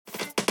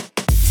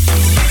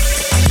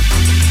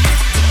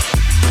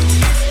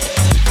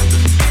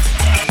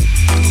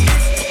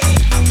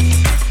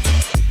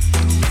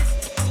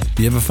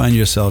You ever find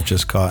yourself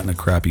just caught in a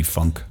crappy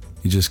funk?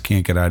 You just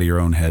can't get out of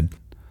your own head.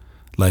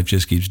 Life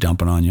just keeps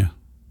dumping on you.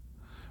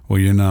 Well,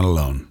 you're not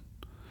alone.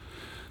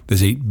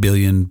 There's 8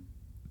 billion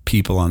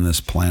people on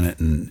this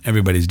planet and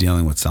everybody's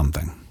dealing with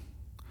something.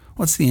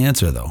 What's the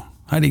answer, though?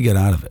 How do you get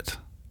out of it?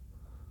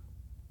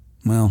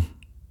 Well,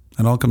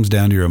 it all comes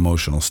down to your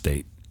emotional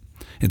state.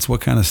 It's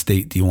what kind of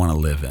state do you want to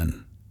live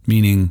in?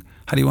 Meaning,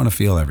 how do you want to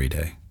feel every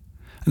day?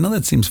 I know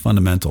that seems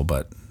fundamental,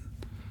 but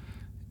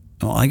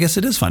well, I guess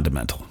it is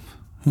fundamental.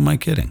 Who am I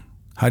kidding?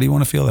 How do you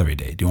want to feel every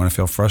day? Do you want to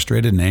feel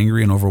frustrated and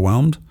angry and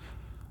overwhelmed?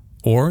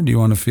 Or do you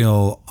want to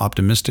feel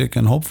optimistic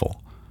and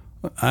hopeful?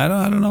 I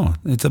don't know.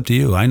 It's up to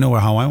you. I know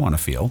how I want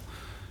to feel.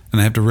 And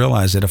I have to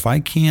realize that if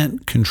I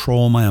can't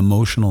control my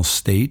emotional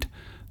state,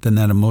 then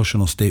that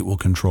emotional state will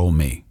control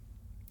me.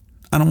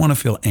 I don't want to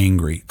feel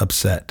angry,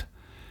 upset,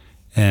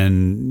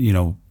 and,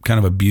 kind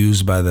of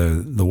abused by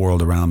the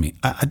world around me.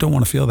 I don't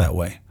want to feel that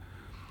way.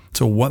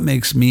 So what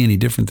makes me any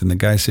different than the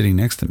guy sitting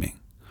next to me?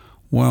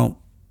 Well,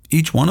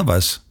 each one of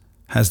us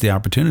has the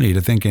opportunity to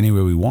think any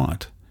way we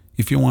want.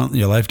 If you want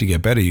your life to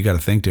get better, you got to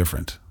think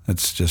different.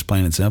 That's just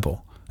plain and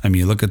simple. I mean,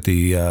 you look at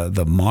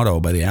the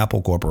motto by the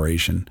Apple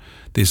Corporation.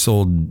 They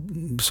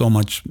sold so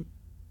much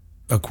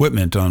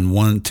equipment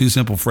on two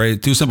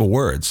simple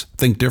words: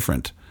 think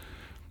different.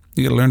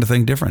 You got to learn to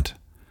think different.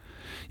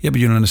 Yeah, but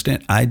you don't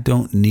understand. I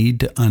don't need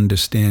to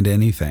understand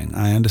anything.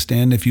 I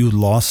understand if you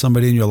lost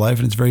somebody in your life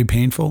and it's very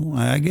painful,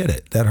 I get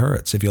it. That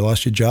hurts. If you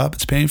lost your job,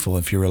 it's painful.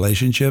 If your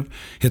relationship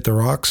hit the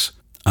rocks,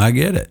 I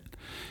get it.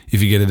 If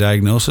you get a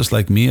diagnosis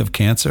like me of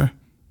cancer,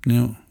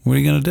 what are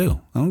you going to do?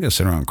 I'm not going to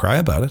sit around and cry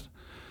about it.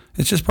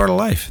 It's just part of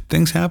life.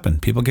 Things happen.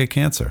 People get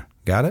cancer.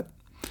 Got it?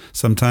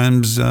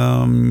 Sometimes,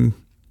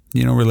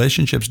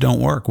 relationships don't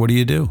work. What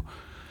do?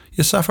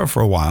 You suffer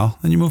for a while,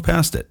 then you move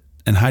past it.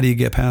 And how do you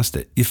get past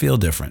it? You feel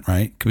different,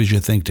 right? Because you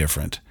think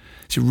different.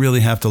 So you really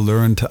have to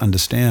learn to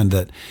understand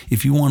that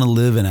if you want to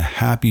live in a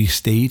happy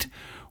state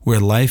where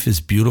life is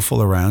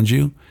beautiful around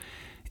you,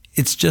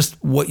 it's just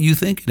what you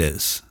think it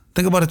is.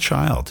 Think about a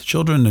child.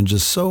 Children are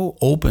just so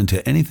open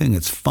to anything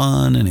that's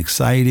fun and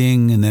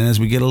exciting. And then as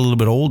we get a little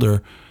bit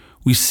older,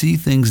 we see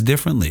things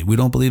differently. We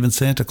don't believe in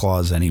Santa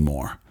Claus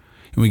anymore.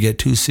 And we get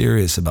too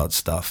serious about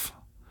stuff.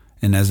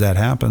 And as that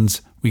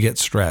happens, we get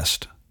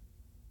stressed.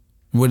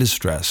 What is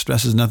stress?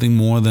 Stress is nothing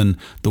more than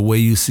the way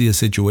you see a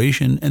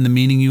situation and the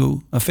meaning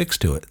you affix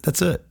to it.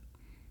 That's it.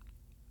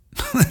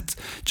 That's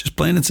just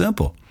plain and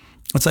simple.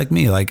 It's like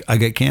me. Like I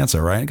get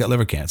cancer, right? I got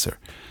liver cancer.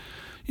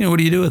 What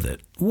do you do with it?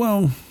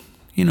 Well,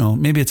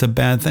 maybe it's a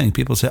bad thing.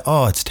 People say,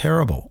 oh, it's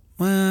terrible.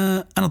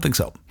 Well, I don't think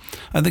so.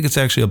 I think it's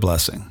actually a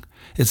blessing.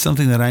 It's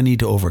something that I need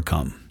to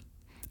overcome.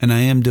 And I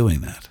am doing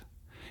that.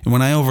 And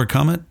when I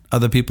overcome it,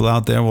 other people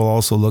out there will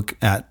also look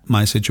at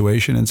my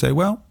situation and say,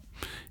 well,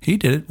 he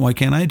did it. Why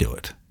can't I do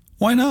it?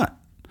 Why not?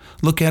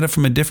 Look at it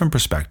from a different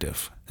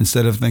perspective.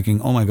 Instead of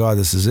thinking, oh my God,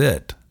 this is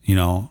it.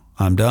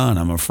 I'm done.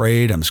 I'm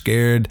afraid. I'm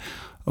scared.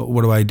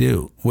 What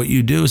do? What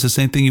you do is the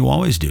same thing you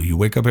always do. You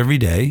wake up every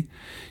day.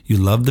 You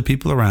love the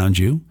people around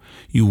you.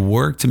 You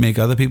work to make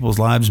other people's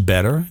lives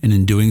better. And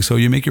in doing so,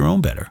 you make your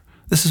own better.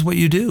 This is what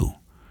you do,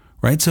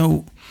 right?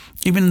 So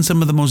even in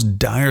some of the most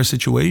dire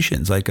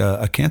situations, like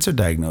a cancer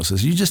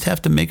diagnosis, you just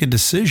have to make a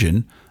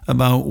decision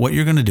about what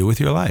you're going to do with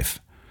your life.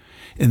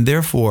 And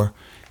therefore,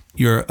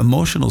 your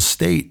emotional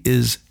state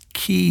is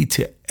key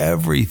to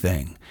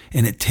everything.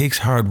 And it takes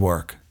hard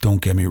work.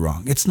 Don't get me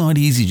wrong. It's not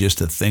easy just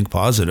to think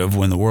positive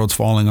when the world's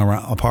falling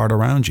apart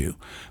around you.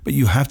 But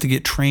you have to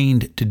get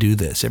trained to do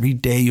this. Every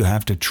day you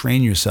have to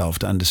train yourself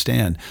to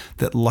understand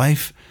that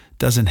life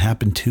doesn't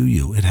happen to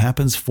you. It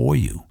happens for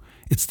you.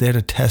 It's there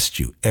to test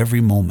you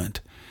every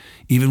moment.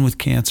 Even with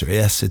cancer,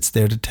 yes, it's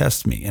there to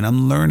test me. And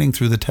I'm learning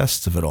through the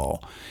tests of it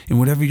all. And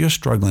whatever you're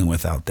struggling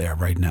with out there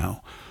right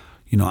now,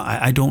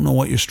 I don't know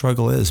what your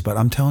struggle is, but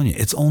I'm telling you,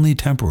 it's only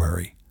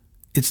temporary.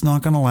 It's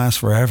not going to last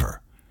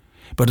forever.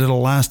 But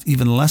it'll last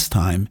even less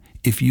time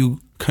if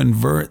you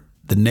convert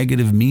the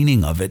negative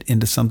meaning of it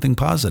into something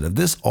positive.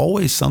 There's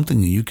always something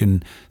that you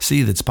can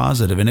see that's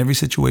positive in every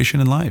situation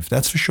in life.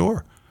 That's for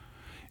sure.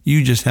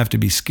 You just have to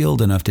be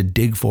skilled enough to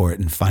dig for it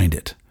and find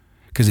it.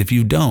 Because if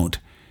you don't,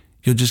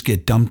 you'll just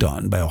get dumped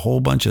on by a whole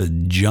bunch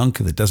of junk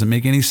that doesn't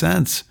make any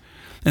sense.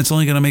 And it's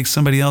only going to make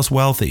somebody else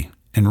wealthy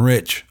and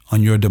rich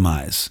on your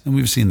demise. And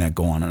we've seen that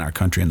go on in our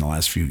country in the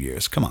last few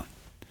years. Come on.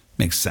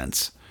 Makes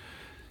sense.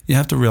 You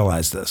have to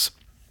realize this.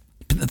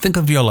 Think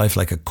of your life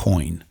like a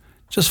coin.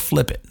 Just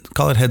flip it.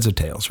 Call it heads or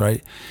tails,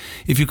 right?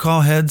 If you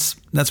call heads,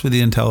 that's where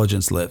the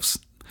intelligence lives.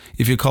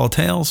 If you call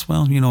tails,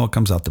 well, you know what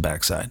comes out the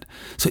backside.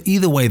 So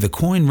either way, the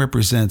coin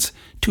represents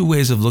two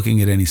ways of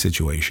looking at any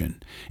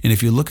situation. And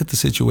if you look at the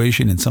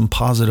situation in some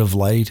positive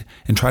light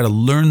and try to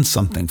learn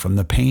something from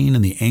the pain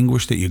and the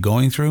anguish that you're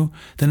going through,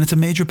 then it's a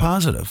major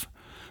positive.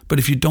 But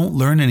if you don't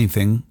learn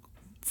anything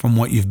from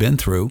what you've been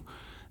through,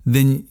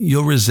 then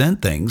you'll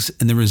resent things,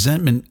 and the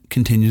resentment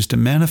continues to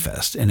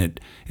manifest, and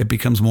it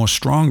becomes more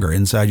stronger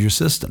inside your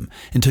system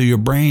until your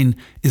brain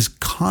is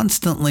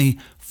constantly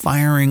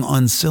firing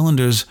on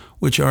cylinders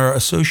which are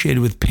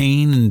associated with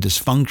pain and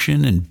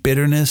dysfunction and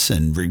bitterness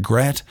and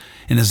regret.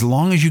 And as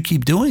long as you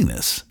keep doing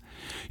this,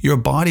 your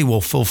body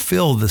will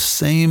fulfill the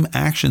same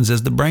actions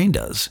as the brain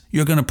does.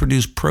 You're going to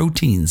produce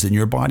proteins in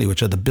your body,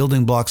 which are the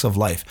building blocks of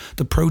life.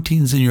 The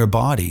proteins in your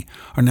body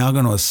are now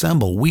going to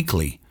assemble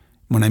weekly.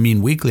 When I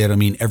mean weekly, I don't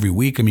mean every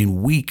week. I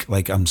mean weak,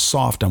 like I'm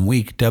soft, I'm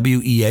weak,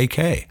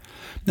 W-E-A-K.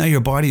 Now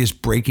your body is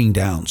breaking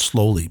down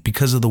slowly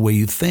because of the way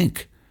you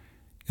think.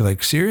 You're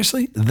like,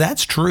 seriously?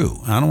 That's true.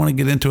 I don't want to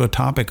get into a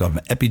topic of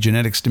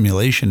epigenetic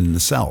stimulation in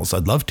the cells.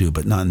 I'd love to,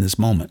 but not in this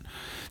moment.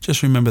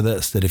 Just remember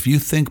this, that if you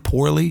think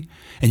poorly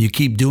and you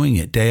keep doing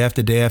it day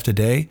after day after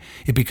day,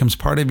 it becomes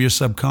part of your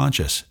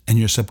subconscious, and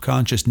your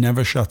subconscious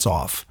never shuts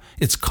off.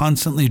 It's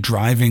constantly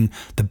driving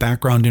the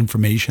background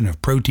information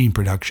of protein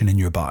production in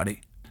your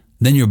body.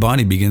 Then your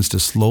body begins to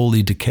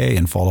slowly decay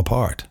and fall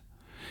apart.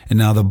 And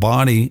now the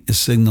body is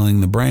signaling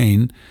the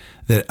brain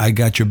that I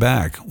got your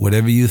back.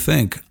 Whatever you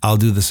think, I'll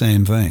do the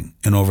same thing.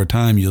 And over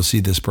time, you'll see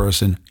this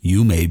person,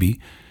 you maybe,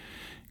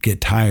 get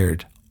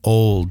tired,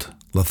 old,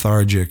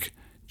 lethargic,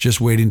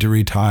 just waiting to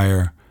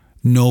retire,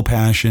 no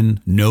passion,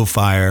 no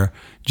fire,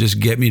 just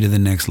get me to the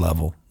next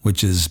level,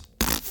 which is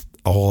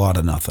a whole lot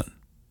of nothing.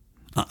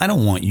 I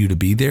don't want you to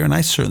be there, and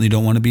I certainly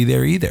don't want to be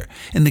there either.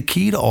 And the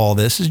key to all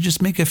this is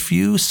just make a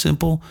few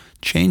simple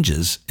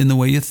changes in the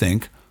way you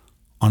think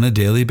on a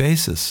daily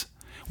basis.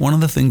 One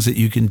of the things that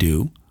you can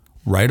do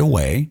right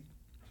away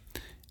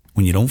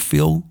when you don't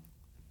feel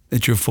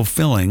that you're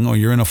fulfilling or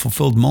you're in a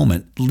fulfilled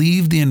moment,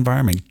 leave the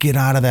environment. Get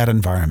out of that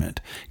environment.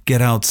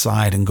 Get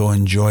outside and go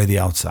enjoy the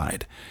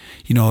outside.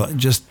 You know,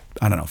 just,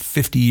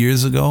 50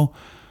 years ago,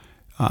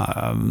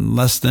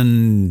 less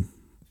than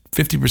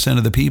 50%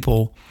 of the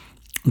people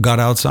got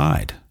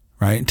outside,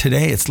 right?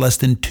 Today, it's less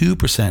than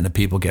 2% of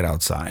people get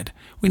outside.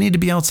 We need to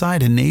be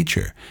outside in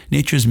nature.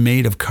 Nature's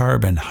made of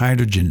carbon,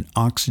 hydrogen,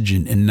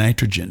 oxygen, and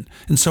nitrogen.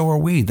 And so are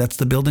we. That's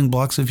the building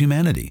blocks of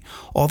humanity.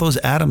 All those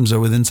atoms are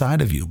within inside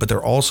of you, but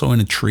they're also in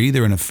a tree,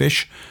 they're in a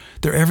fish,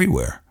 they're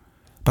everywhere.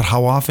 But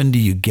how often do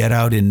you get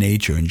out in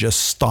nature and just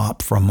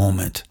stop for a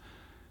moment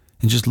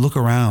and just look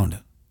around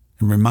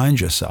and remind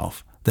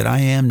yourself that I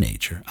am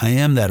nature. I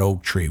am that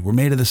oak tree. We're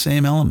made of the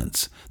same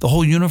elements. The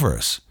whole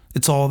universe.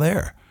 It's all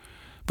there.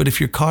 But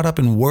if you're caught up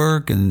in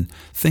work and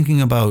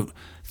thinking about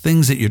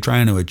things that you're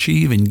trying to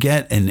achieve and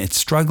get, and it's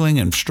struggling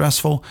and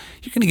stressful,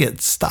 you're going to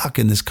get stuck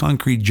in this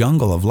concrete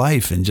jungle of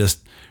life and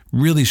just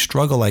really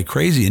struggle like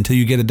crazy until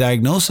you get a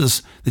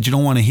diagnosis that you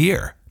don't want to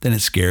hear. Then it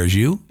scares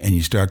you and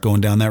you start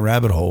going down that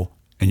rabbit hole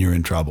and you're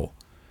in trouble.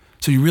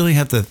 So you really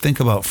have to think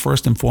about,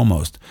 first and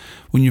foremost,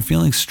 when you're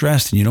feeling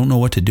stressed and you don't know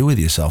what to do with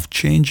yourself,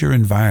 change your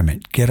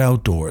environment, get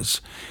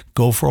outdoors,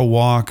 go for a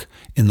walk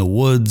in the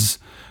woods,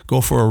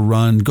 go for a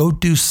run, go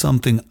do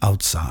something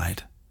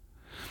outside.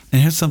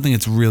 And here's something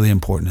that's really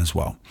important as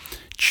well.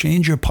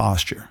 Change your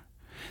posture.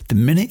 The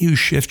minute you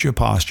shift your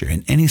posture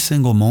in any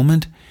single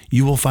moment,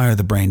 you will fire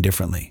the brain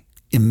differently,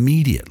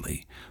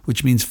 immediately,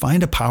 which means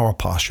find a power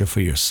posture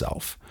for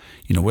yourself.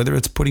 You know, whether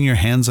it's putting your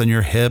hands on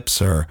your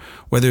hips or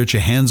whether it's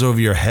your hands over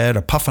your head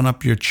or puffing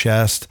up your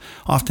chest.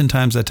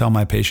 Oftentimes I tell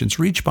my patients,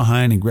 reach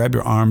behind and grab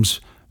your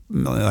arms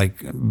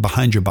like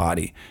behind your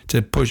body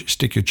to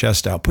stick your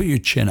chest out, put your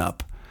chin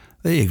up.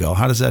 There you go.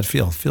 How does that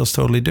feel? It feels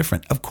totally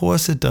different. Of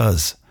course it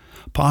does.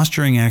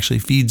 Posturing actually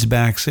feeds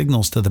back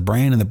signals to the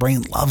brain, and the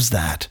brain loves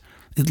that.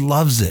 It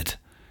loves it.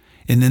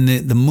 And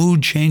then the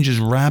mood changes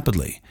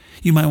rapidly.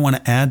 You might want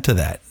to add to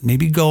that.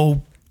 Maybe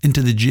go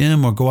into the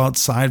gym or go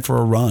outside for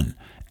a run.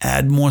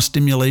 Add more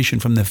stimulation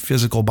from the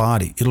physical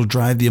body. It'll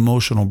drive the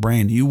emotional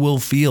brain. You will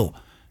feel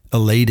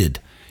elated.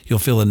 You'll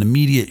feel an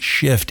immediate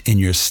shift in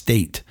your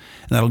state.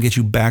 And that'll get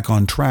you back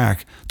on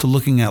track to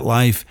looking at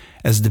life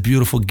as the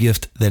beautiful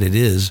gift that it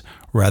is,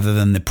 rather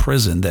than the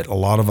prison that a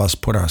lot of us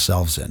put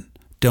ourselves in.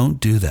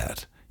 Don't do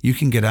that. You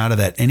can get out of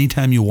that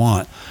anytime you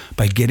want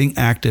by getting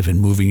active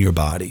and moving your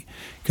body.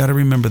 Got to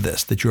remember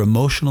this, that your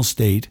emotional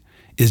state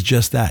is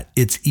just that.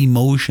 It's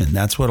emotion.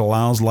 That's what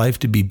allows life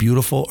to be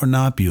beautiful or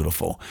not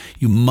beautiful.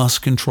 You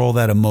must control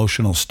that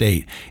emotional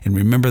state. And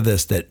remember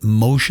this, that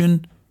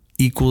motion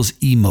equals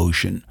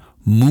emotion.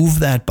 Move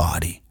that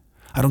body.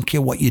 I don't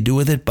care what you do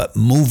with it, but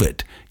move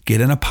it.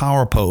 Get in a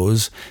power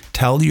pose.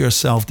 Tell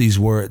yourself these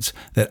words,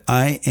 that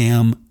I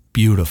am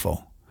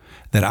beautiful,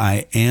 that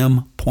I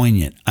am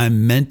poignant.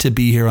 I'm meant to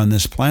be here on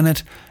this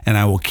planet, and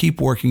I will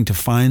keep working to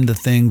find the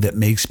thing that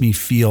makes me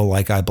feel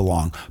like I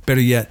belong.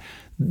 Better yet,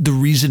 the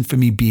reason for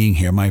me being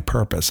here, my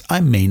purpose.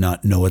 I may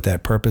not know what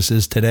that purpose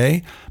is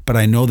today, but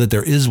I know that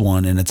there is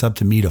one, and it's up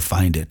to me to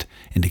find it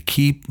and to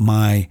keep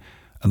my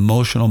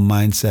emotional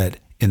mindset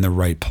in the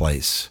right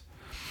place.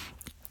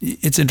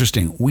 It's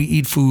interesting. We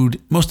eat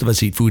food. Most of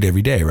us eat food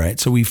every day, right?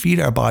 So we feed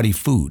our body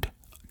food.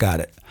 Got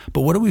it.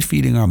 But what are we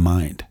feeding our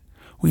mind?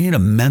 We need a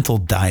mental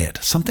diet,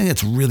 something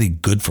that's really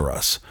good for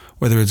us.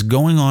 Whether it's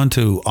going on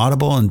to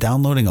Audible and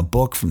downloading a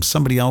book from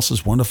somebody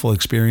else's wonderful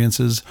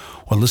experiences,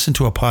 or listen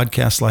to a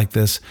podcast like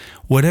this,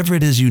 whatever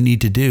it is you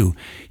need to do,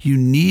 you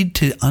need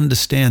to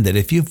understand that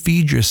if you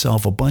feed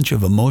yourself a bunch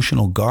of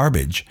emotional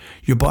garbage,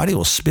 your body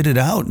will spit it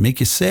out and make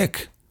you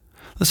sick.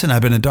 Listen,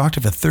 I've been a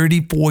doctor for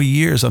 34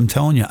 years. I'm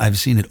telling you, I've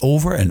seen it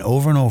over and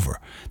over and over,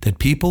 that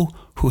people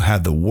who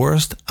have the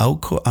worst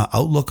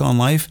outlook on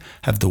life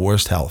have the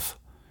worst health.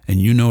 And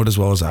you know it as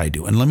well as I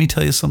do. And let me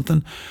tell you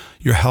something.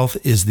 Your health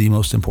is the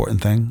most important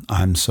thing.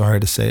 I'm sorry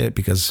to say it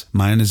because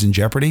mine is in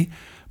jeopardy,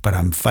 but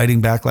I'm fighting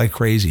back like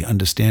crazy,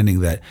 understanding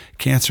that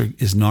cancer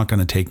is not going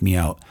to take me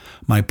out.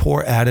 My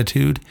poor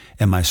attitude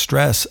and my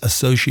stress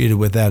associated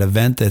with that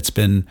event that's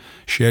been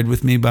shared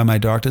with me by my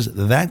doctors,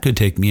 that could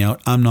take me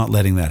out. I'm not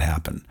letting that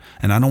happen.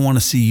 And I don't want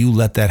to see you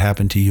let that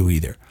happen to you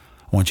either.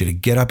 I want you to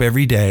get up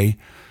every day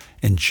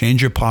and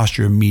change your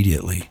posture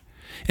immediately.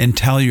 And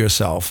tell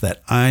yourself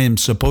that I am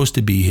supposed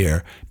to be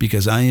here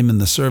because I am in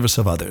the service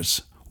of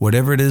others.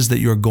 Whatever it is that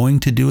you're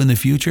going to do in the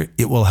future,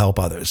 it will help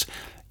others.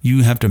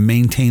 You have to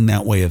maintain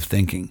that way of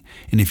thinking.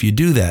 And if you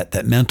do that,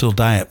 that mental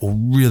diet will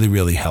really,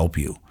 really help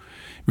you.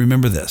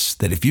 Remember this,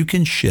 that if you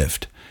can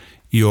shift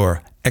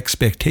your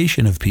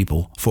expectation of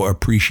people for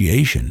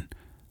appreciation,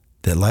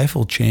 that life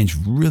will change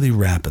really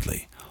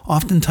rapidly.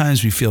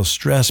 Oftentimes we feel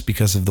stressed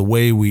because of the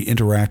way we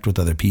interact with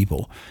other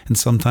people. And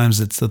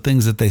sometimes it's the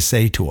things that they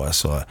say to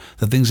us or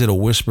the things that are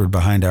whispered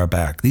behind our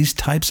back. These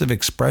types of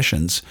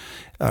expressions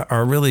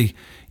are really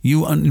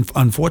you,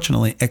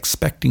 unfortunately,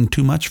 expecting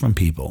too much from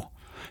people.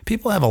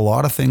 People have a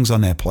lot of things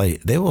on their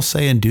plate. They will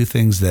say and do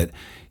things that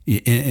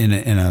in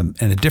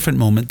a different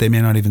moment, they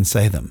may not even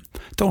say them.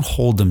 Don't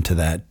hold them to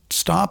that.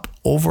 Stop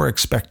over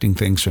expecting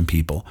things from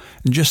people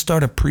and just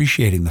start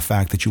appreciating the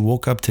fact that you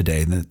woke up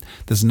today and that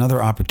there's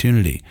another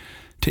opportunity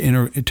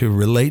to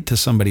relate to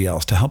somebody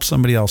else, to help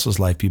somebody else's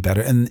life be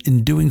better. And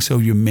in doing so,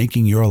 you're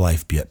making your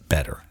life be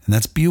better. And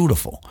that's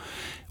beautiful.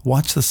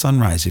 Watch the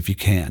sunrise if you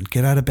can.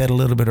 Get out of bed a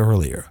little bit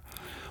earlier.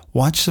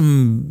 Watch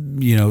some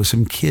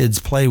kids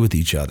play with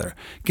each other.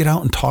 Get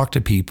out and talk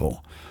to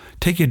people.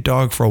 Take your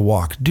dog for a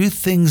walk. Do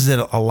things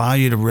that allow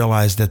you to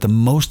realize that the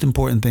most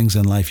important things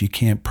in life you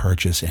can't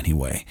purchase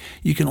anyway.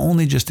 You can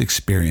only just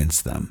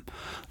experience them.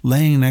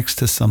 Laying next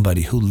to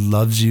somebody who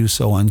loves you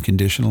so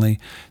unconditionally,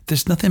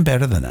 there's nothing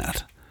better than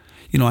that.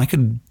 I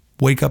could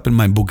wake up in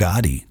my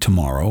Bugatti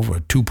tomorrow, a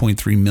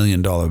 $2.3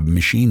 million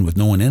machine with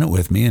no one in it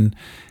with me, and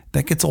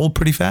that gets old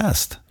pretty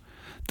fast.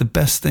 The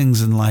best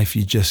things in life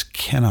you just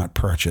cannot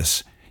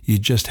purchase. You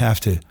just have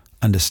to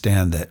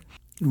understand that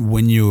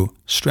when your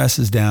stress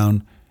is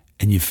down,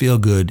 and you feel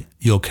good,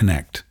 you'll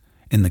connect.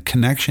 And the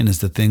connection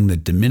is the thing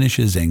that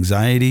diminishes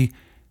anxiety,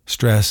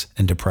 stress,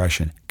 and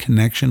depression.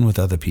 Connection with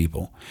other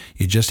people.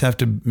 You just have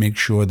to make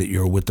sure that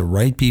you're with the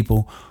right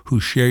people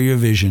who share your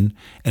vision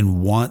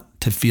and want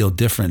to feel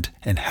different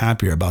and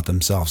happier about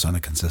themselves on a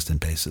consistent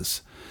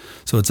basis.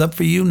 So it's up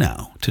for you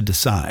now to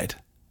decide.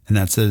 And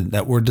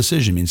that word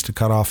decision means to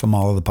cut off from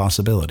all of the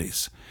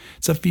possibilities.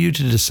 It's up for you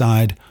to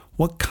decide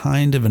what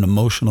kind of an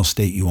emotional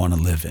state you want to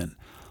live in.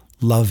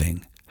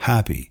 Loving,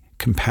 happy,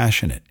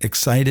 compassionate,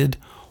 excited,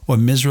 or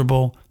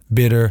miserable,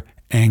 bitter,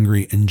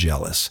 angry, and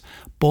jealous.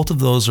 Both of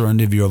those are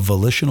under your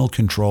volitional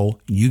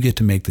control. You get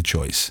to make the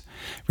choice.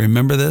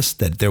 Remember this,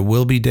 that there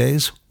will be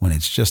days when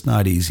it's just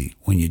not easy,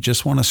 when you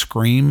just want to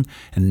scream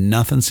and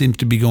nothing seems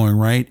to be going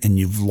right and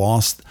you've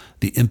lost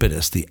the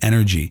impetus, the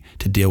energy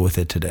to deal with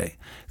it today.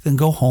 Then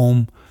go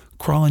home,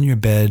 crawl in your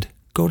bed,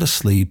 go to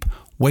sleep,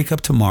 wake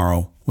up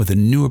tomorrow with a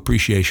new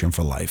appreciation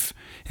for life,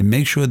 and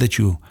make sure that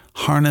you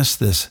harness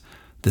this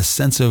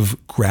sense of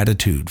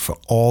gratitude for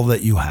all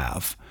that you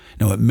have.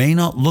 Now, it may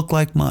not look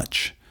like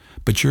much,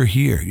 but you're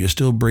here. You're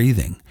still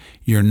breathing.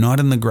 You're not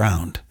in the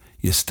ground.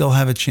 You still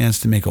have a chance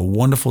to make a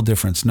wonderful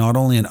difference, not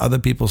only in other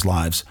people's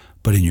lives,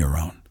 but in your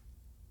own.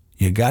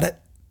 You got it?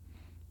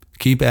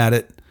 Keep at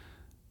it.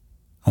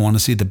 I want to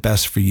see the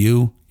best for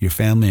you, your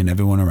family, and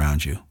everyone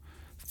around you.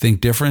 Think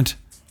different,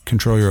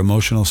 control your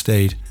emotional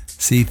state,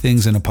 see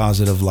things in a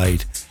positive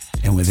light,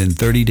 and within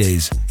 30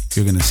 days,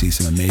 you're going to see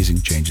some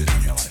amazing changes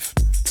in your life.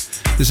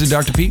 This is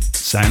Dr. Pete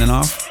signing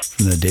off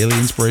from the Daily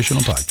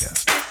Inspirational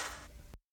Podcast.